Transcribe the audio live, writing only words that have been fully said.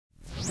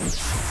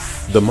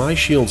The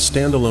MyShield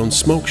standalone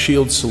smoke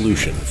shield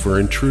solution for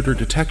intruder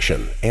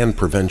detection and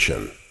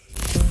prevention.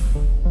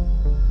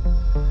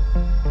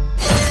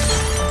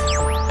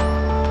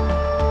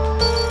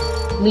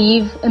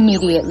 Leave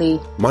immediately.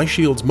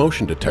 MyShield's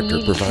motion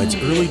detector provides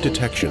early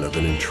detection of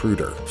an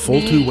intruder,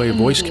 full two-way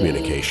voice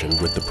communication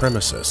with the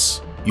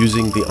premises,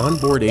 using the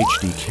onboard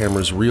HD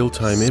camera's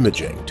real-time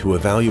imaging to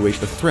evaluate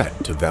the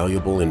threat to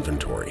valuable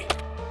inventory.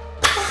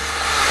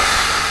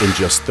 In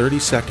just 30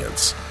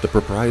 seconds, the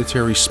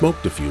proprietary smoke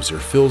diffuser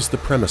fills the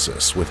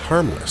premises with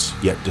harmless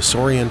yet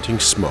disorienting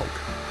smoke.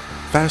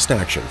 Fast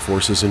action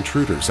forces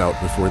intruders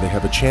out before they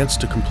have a chance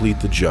to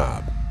complete the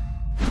job.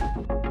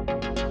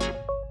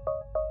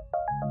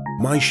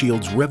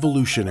 MyShield's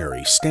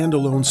revolutionary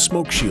standalone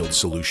smoke shield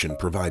solution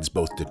provides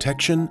both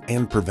detection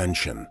and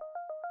prevention.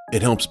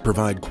 It helps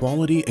provide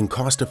quality and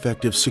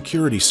cost-effective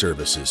security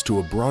services to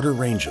a broader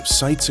range of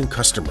sites and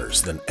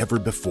customers than ever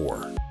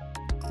before.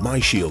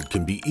 MyShield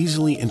can be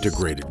easily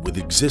integrated with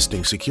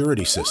existing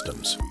security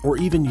systems or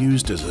even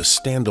used as a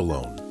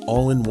standalone,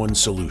 all-in-one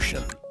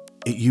solution.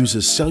 It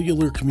uses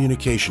cellular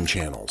communication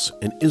channels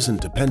and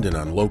isn't dependent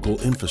on local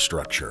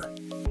infrastructure.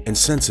 And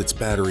since it's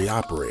battery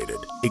operated,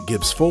 it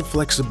gives full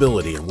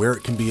flexibility in where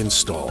it can be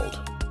installed.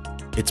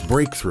 Its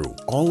breakthrough,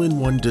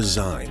 all-in-one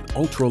design,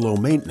 ultra-low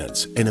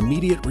maintenance, and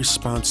immediate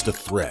response to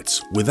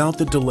threats without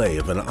the delay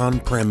of an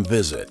on-prem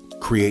visit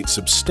creates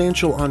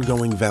substantial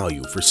ongoing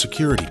value for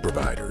security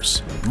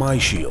providers.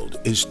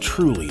 MyShield is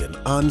truly an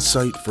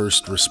on-site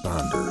first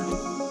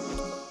responder.